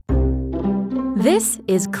This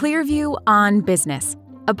is Clearview on Business,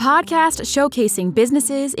 a podcast showcasing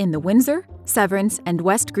businesses in the Windsor, Severance, and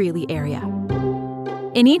West Greeley area.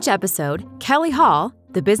 In each episode, Kelly Hall,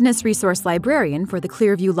 the business resource librarian for the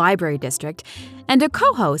Clearview Library District, and a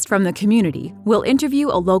co-host from the community will interview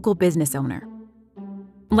a local business owner.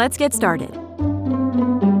 Let's get started.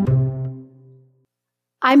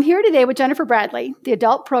 I'm here today with Jennifer Bradley, the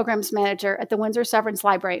Adult Programs Manager at the Windsor Severance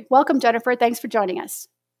Library. Welcome, Jennifer. Thanks for joining us.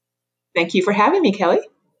 Thank you for having me, Kelly.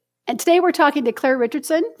 And today we're talking to Claire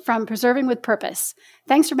Richardson from Preserving with Purpose.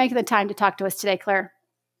 Thanks for making the time to talk to us today, Claire.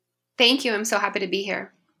 Thank you. I'm so happy to be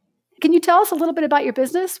here. Can you tell us a little bit about your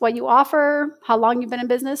business, what you offer, how long you've been in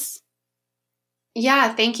business?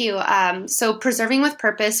 Yeah, thank you. So Preserving with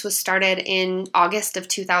Purpose was started in August of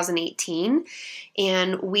 2018,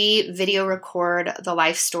 and we video record the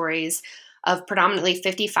life stories of predominantly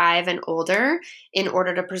 55 and older in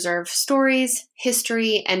order to preserve stories,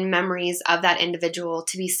 history, and memories of that individual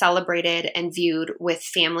to be celebrated and viewed with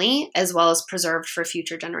family, as well as preserved for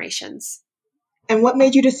future generations. And what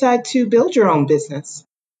made you decide to build your own business?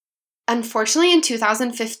 Unfortunately, in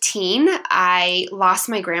 2015, I lost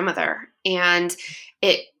my grandmother, and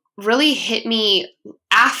it really hit me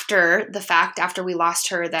after the fact, after we lost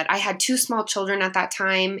her, that I had two small children at that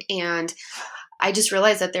time, and I just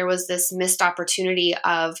realized that there was this missed opportunity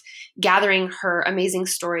of gathering her amazing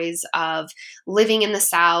stories of living in the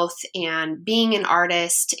South and being an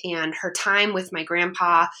artist and her time with my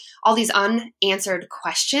grandpa, all these unanswered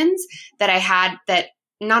questions that I had that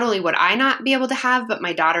not only would I not be able to have, but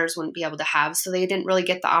my daughters wouldn't be able to have. So they didn't really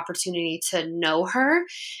get the opportunity to know her.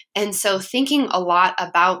 And so thinking a lot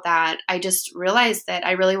about that, I just realized that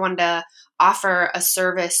I really wanted to offer a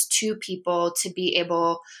service to people to be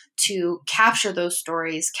able to capture those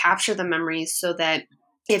stories, capture the memories, so that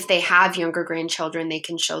if they have younger grandchildren, they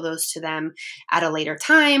can show those to them at a later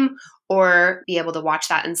time, or be able to watch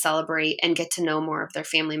that and celebrate and get to know more of their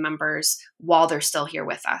family members while they're still here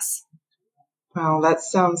with us. Wow, that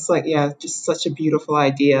sounds like, just such a beautiful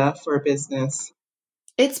idea for a business.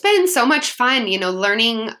 It's been so much fun,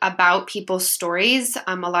 learning about people's stories.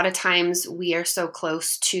 A lot of times we are so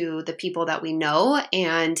close to the people that we know,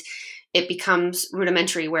 and it becomes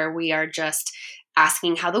rudimentary where we are just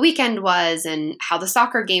asking how the weekend was and how the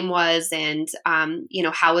soccer game was and,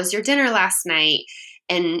 how was your dinner last night?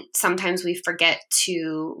 And sometimes we forget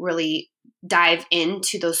to really dive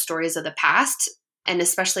into those stories of the past. And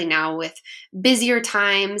especially now with busier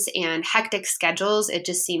times and hectic schedules, it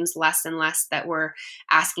just seems less and less that we're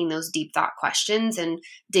asking those deep thought questions and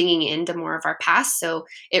digging into more of our past. So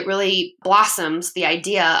it really blossoms the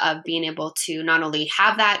idea of being able to not only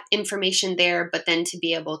have that information there, but then to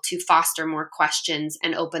be able to foster more questions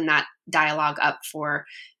and open that dialogue up for,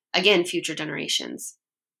 again, future generations.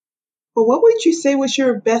 Well, what would you say was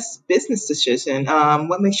your best business decision?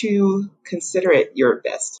 What makes you consider it your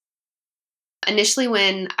best? Initially,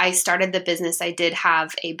 when I started the business, I did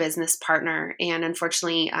have a business partner, and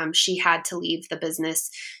unfortunately, she had to leave the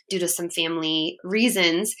business due to some family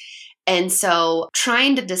reasons. And so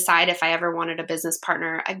trying to decide if I ever wanted a business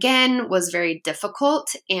partner again was very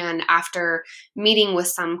difficult. And after meeting with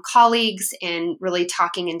some colleagues and really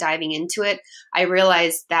talking and diving into it, I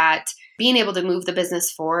realized that being able to move the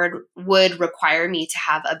business forward would require me to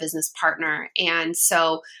have a business partner. And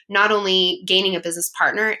so not only gaining a business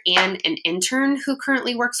partner and an intern who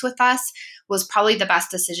currently works with us was probably the best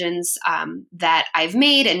decisions that I've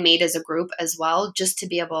made and made as a group as well, just to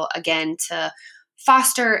be able, again, to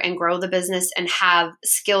foster and grow the business and have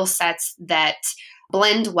skill sets that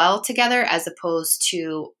blend well together, as opposed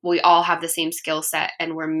to we all have the same skill set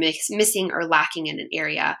and we're missing or lacking in an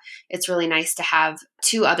area. It's really nice to have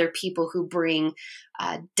two other people who bring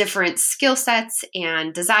different skill sets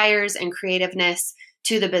and desires and creativeness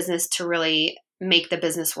to the business to really make the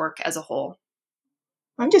business work as a whole.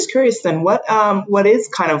 I'm just curious then, what is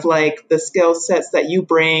kind of like the skill sets that you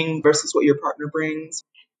bring versus what your partner brings?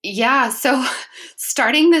 Yeah. So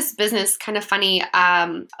starting this business, kind of funny.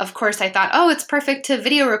 Of course, I thought, it's perfect to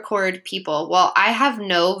video record people. Well, I have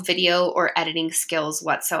no video or editing skills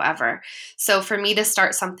whatsoever. So for me to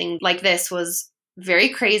start something like this was very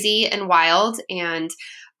crazy and wild. And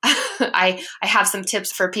I have some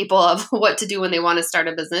tips for people of what to do when they want to start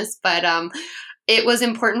a business. But it was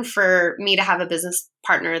important for me to have a business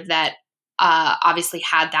partner that obviously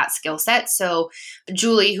had that skill set. So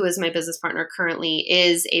Julie, who is my business partner currently,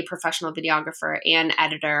 is a professional videographer and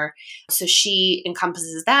editor. So she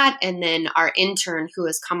encompasses that. And then our intern who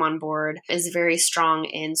has come on board is very strong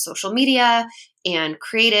in social media and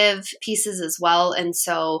creative pieces as well. And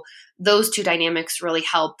so those two dynamics really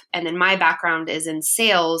help. And then my background is in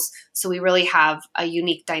sales. So we really have a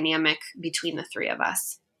unique dynamic between the three of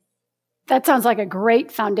us. That sounds like a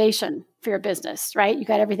great foundation for your business, right? You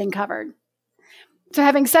got everything covered. So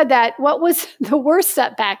having said that, what was the worst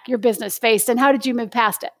setback your business faced and how did you move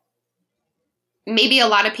past it? Maybe a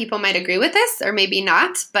lot of people might agree with this or maybe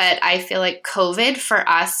not, but I feel like COVID for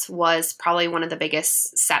us was probably one of the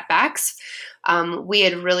biggest setbacks. We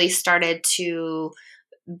had really started to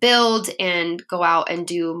build and go out and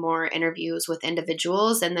do more interviews with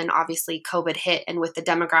individuals. And then obviously COVID hit. And with the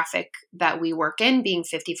demographic that we work in, being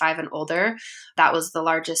 55 and older, that was the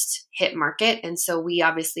largest hit market. And so we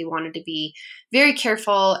obviously wanted to be very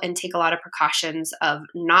careful and take a lot of precautions of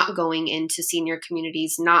not going into senior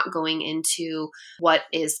communities, not going into what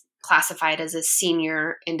is classified as a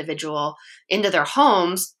senior individual into their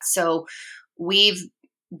homes. So we've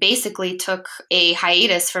basically took a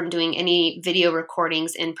hiatus from doing any video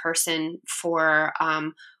recordings in person for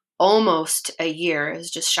almost a year. It was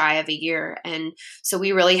just shy of a year. And so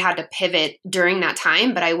we really had to pivot during that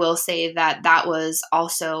time. But I will say that that was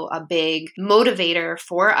also a big motivator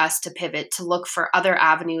for us to pivot, to look for other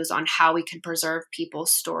avenues on how we could preserve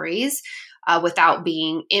people's stories without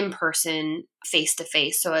being in person, face to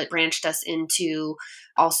face. So it branched us into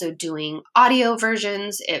also doing audio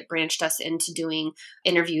versions. It branched us into doing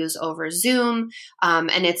interviews over Zoom.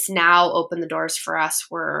 And it's now opened the doors for us.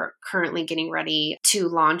 We're currently getting ready to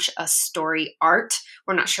launch a story art.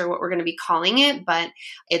 We're not sure what we're going to be calling it, but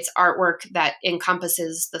it's artwork that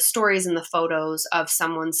encompasses the stories and the photos of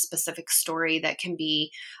someone's specific story that can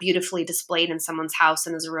be beautifully displayed in someone's house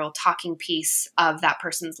and is a real talking piece of that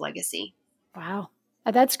person's legacy. Wow.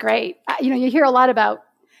 That's great. You hear a lot about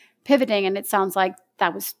pivoting, and it sounds like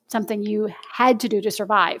that was something you had to do to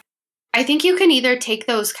survive. I think you can either take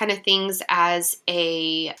those kind of things as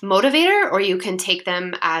a motivator or you can take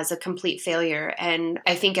them as a complete failure. And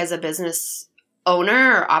I think as a business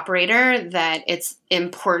owner or operator that it's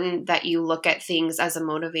important that you look at things as a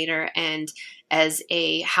motivator and as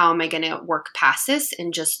a how am I going to work past this,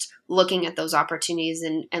 and just looking at those opportunities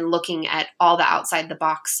and looking at all the outside the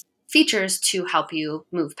box features to help you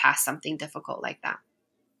move past something difficult like that.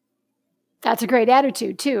 That's a great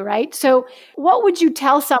attitude too, right? So what would you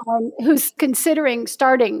tell someone who's considering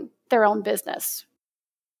starting their own business?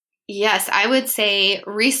 Yes, I would say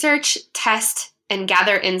research, test, and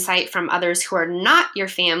gather insight from others who are not your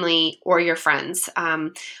family or your friends.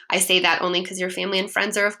 I say that only because your family and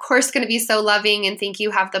friends are, of course, going to be so loving and think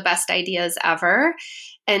you have the best ideas ever.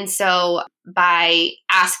 And so by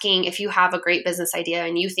asking if you have a great business idea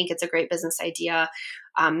and you think it's a great business idea,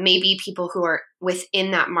 maybe people who are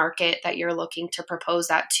within that market that you're looking to propose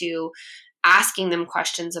that to, asking them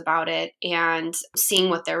questions about it and seeing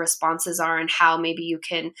what their responses are and how maybe you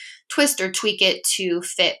can twist or tweak it to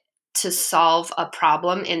fit to solve a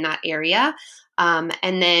problem in that area.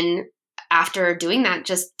 And then after doing that,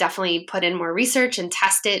 just definitely put in more research and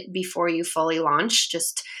test it before you fully launch.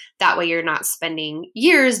 Just that way you're not spending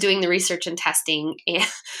years doing the research and testing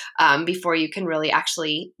before you can really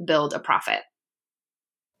actually build a profit.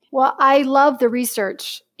 Well, I love the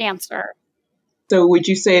research answer. So would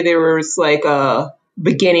you say there was like a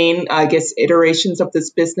beginning, I guess, iterations of this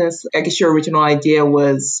business? I guess your original idea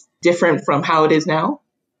was different from how it is now?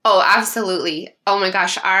 Oh, absolutely. Oh my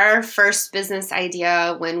gosh. Our first business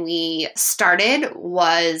idea when we started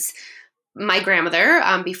was my grandmother,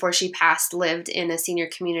 before she passed, lived in a senior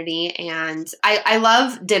community. And I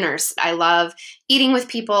love dinners. I love eating with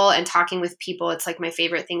people and talking with people. It's like my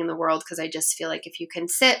favorite thing in the world because I just feel like if you can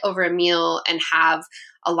sit over a meal and have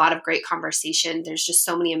a lot of great conversation, there's just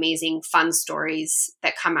so many amazing, fun stories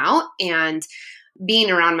that come out. And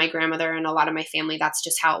being around my grandmother and a lot of my family, that's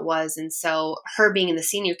just how it was. And so her being in the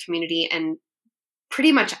senior community and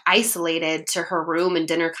pretty much isolated to her room and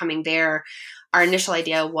dinner coming there, our initial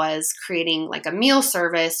idea was creating like a meal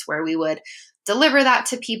service where we would deliver that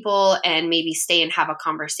to people and maybe stay and have a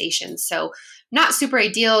conversation. So not super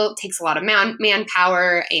ideal, takes a lot of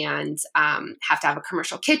manpower and have to have a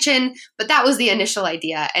commercial kitchen. But that was the initial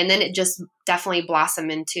idea. And then it just definitely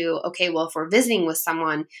blossomed into, okay, well, if we're visiting with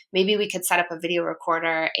someone, maybe we could set up a video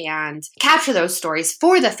recorder and capture those stories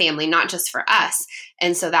for the family, not just for us.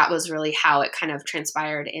 And so that was really how it kind of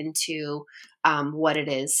transpired into what it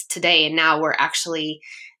is today. And now we're actually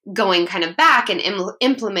going kind of back and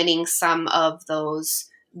implementing some of those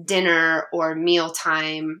dinner or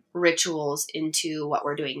mealtime rituals into what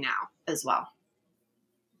we're doing now as well.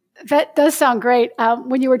 That does sound great.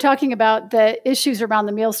 When you were talking about the issues around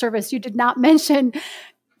the meal service, you did not mention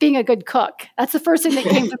being a good cook. That's the first thing that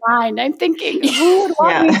came to mind. I'm thinking, who would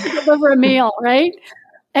want me to deliver a meal, right?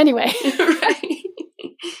 Anyway. Right.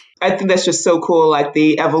 I think that's just so cool, like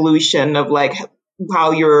the evolution of like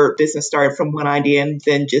how your business started from one idea and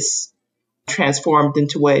then just transformed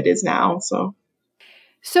into what it is now.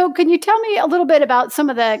 So can you tell me a little bit about some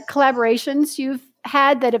of the collaborations you've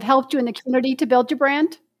had that have helped you in the community to build your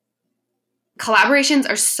brand? Collaborations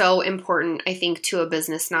are so important, I think, to a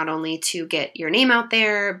business, not only to get your name out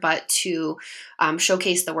there, but to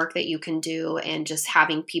showcase the work that you can do and just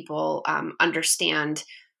having people understand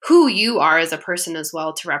who you are as a person as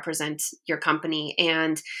well to represent your company.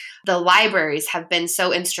 And the libraries have been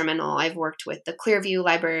so instrumental. I've worked with the Clearview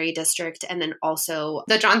Library District and then also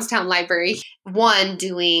the Johnstown Library.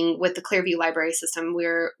 Doing with the Clearview Library System,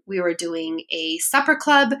 we were doing a supper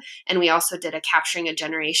club and we also did a Capturing a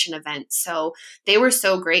Generation event. So they were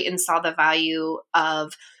so great and saw the value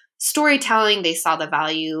of storytelling. They saw the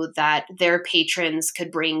value that their patrons could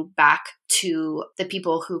bring back to the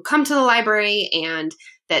people who come to the library and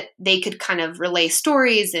that they could kind of relay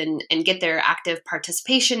stories and get their active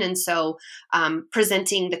participation. And so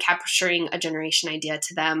presenting the Capturing a Generation idea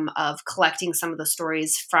to them of collecting some of the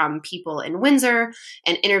stories from people in Windsor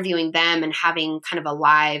and interviewing them and having kind of a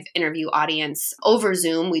live interview audience over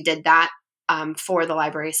Zoom. We did that for the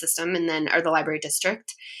library system or the library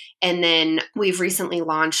district. And then we've recently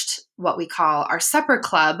launched what we call our supper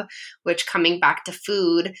club, which, coming back to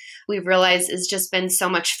food, we've realized has just been so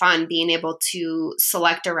much fun being able to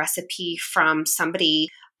select a recipe from somebody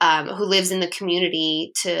who lives in the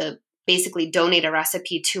community to basically donate a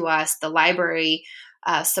recipe to us. The library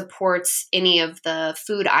supports any of the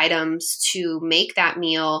food items to make that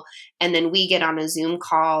meal. And then we get on a Zoom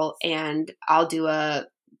call and I'll do a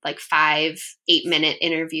 5-8 minute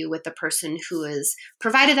interview with the person who has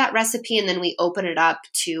provided that recipe. And then we open it up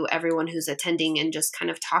to everyone who's attending and just kind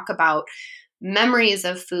of talk about memories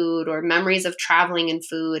of food or memories of traveling in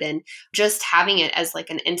food and just having it as like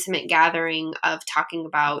an intimate gathering of talking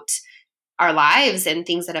about our lives and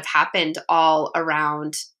things that have happened all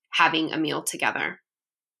around having a meal together.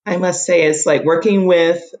 I must say, it's like working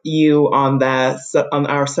with you on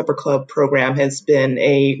our Supper Club program has been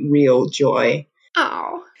a real joy.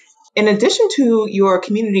 Oh. In addition to your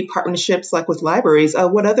community partnerships, like with libraries,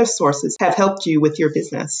 what other sources have helped you with your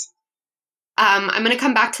business? I'm going to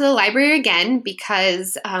come back to the library again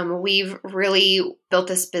because we've really built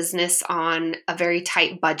this business on a very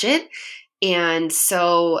tight budget. And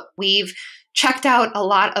so we've checked out a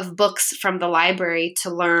lot of books from the library to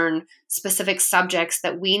learn specific subjects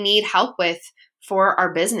that we need help with for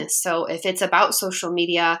our business. So if it's about social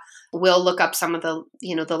media, we'll look up some of the,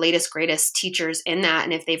 the latest, greatest teachers in that.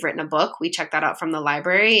 And if they've written a book, we check that out from the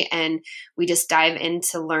library and we just dive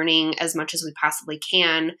into learning as much as we possibly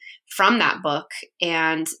can from that book.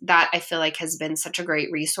 And that, I feel like, has been such a great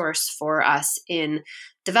resource for us in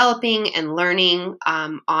developing and learning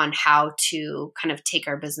on how to kind of take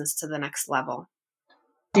our business to the next level.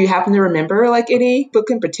 Do you happen to remember any book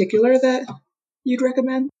in particular that you'd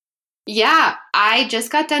recommend? Yeah, I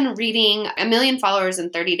just got done reading 1 Million Followers in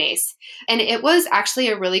 30 Days. And it was actually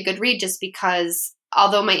a really good read just because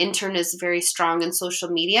although my intern is very strong in social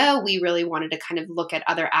media, we really wanted to kind of look at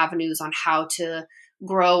other avenues on how to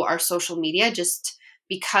grow our social media just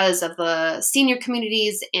because of the senior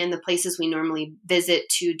communities and the places we normally visit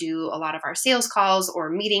to do a lot of our sales calls or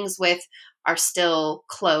meetings with are still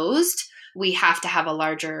closed. We have to have a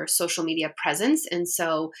larger social media presence. And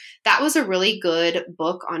so that was a really good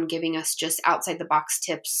book on giving us just outside the box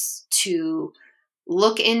tips to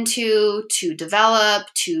look into, to develop,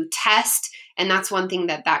 to test. And that's one thing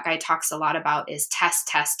that guy talks a lot about is test,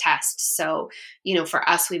 test, test. So, for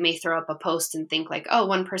us, we may throw up a post and think like, oh,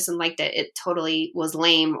 one person liked it. It totally was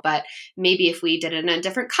lame. But maybe if we did it in a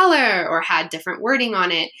different color or had different wording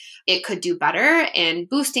on it, it could do better, and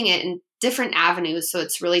boosting it in different avenues. So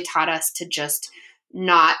it's really taught us to just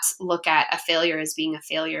not look at a failure as being a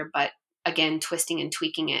failure, but again, twisting and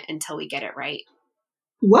tweaking it until we get it right.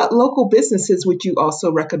 What local businesses would you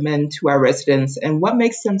also recommend to our residents, and what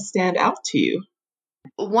makes them stand out to you?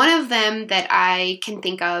 One of them that I can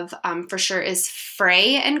think of for sure is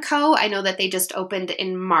Frey & Co. I know that they just opened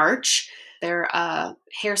in March. They're a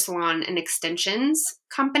hair salon and extensions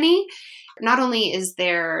company. Not only is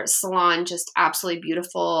their salon just absolutely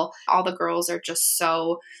beautiful, all the girls are just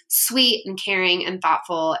so sweet and caring and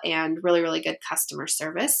thoughtful and really, really good customer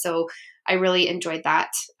service. So I really enjoyed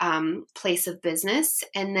that place of business.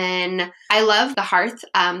 And then I love the Hearth.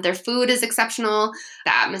 Their food is exceptional.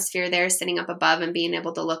 The atmosphere there, sitting up above and being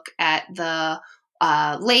able to look at the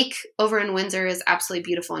lake over in Windsor is absolutely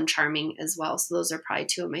beautiful and charming as well. So those are probably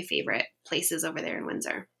two of my favorite places over there in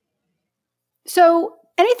Windsor. So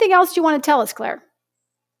anything else you want to tell us, Claire?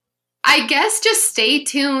 I guess just stay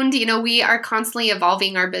tuned. We are constantly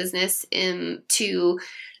evolving our business to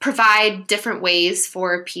provide different ways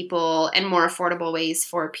for people and more affordable ways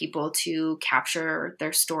for people to capture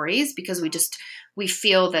their stories, because we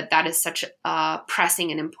feel that is such a pressing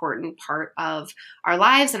and important part of our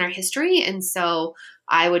lives and our history. And so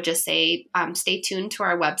I would just say stay tuned to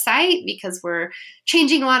our website, because we're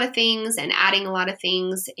changing a lot of things and adding a lot of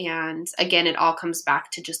things. And again, it all comes back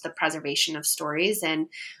to just the preservation of stories. And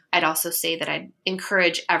I'd also say that I'd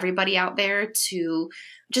encourage everybody out there to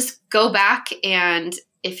just go back, and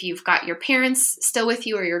if you've got your parents still with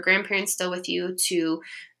you or your grandparents still with you, to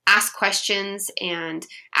ask questions and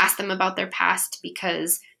ask them about their past,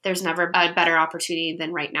 because there's never a better opportunity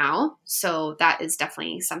than right now. So that is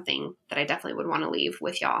definitely something that I definitely would want to leave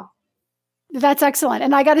with y'all. That's excellent.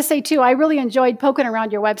 And I got to say too, I really enjoyed poking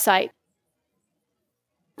around your website.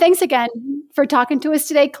 Thanks again for talking to us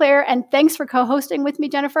today, Claire, and thanks for co-hosting with me,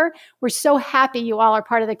 Jennifer. We're so happy you all are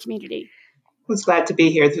part of the community. I was glad to be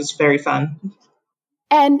here. This was very fun.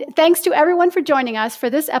 And thanks to everyone for joining us for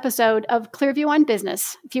this episode of Clearview on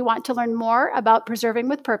Business. If you want to learn more about Preserving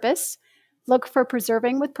with Purpose, look for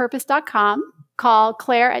preservingwithpurpose.com. Call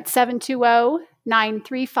Claire at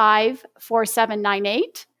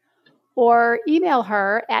 720-935-4798, or email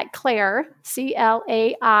her at Claire,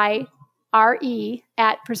 CLAIRE,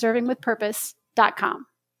 at preservingwithpurpose.com.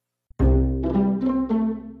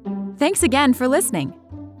 Thanks again for listening.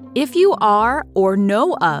 If you are or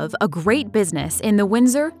know of a great business in the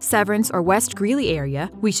Windsor, Severance, or West Greeley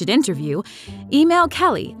area we should interview, email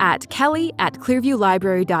Kelly at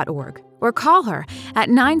kelly@clearviewlibrary.org or call her at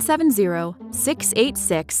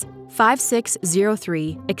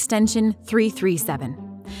 970-686-5603, extension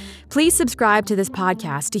 337. Please subscribe to this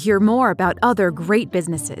podcast to hear more about other great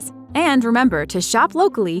businesses. And remember to shop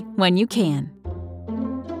locally when you can.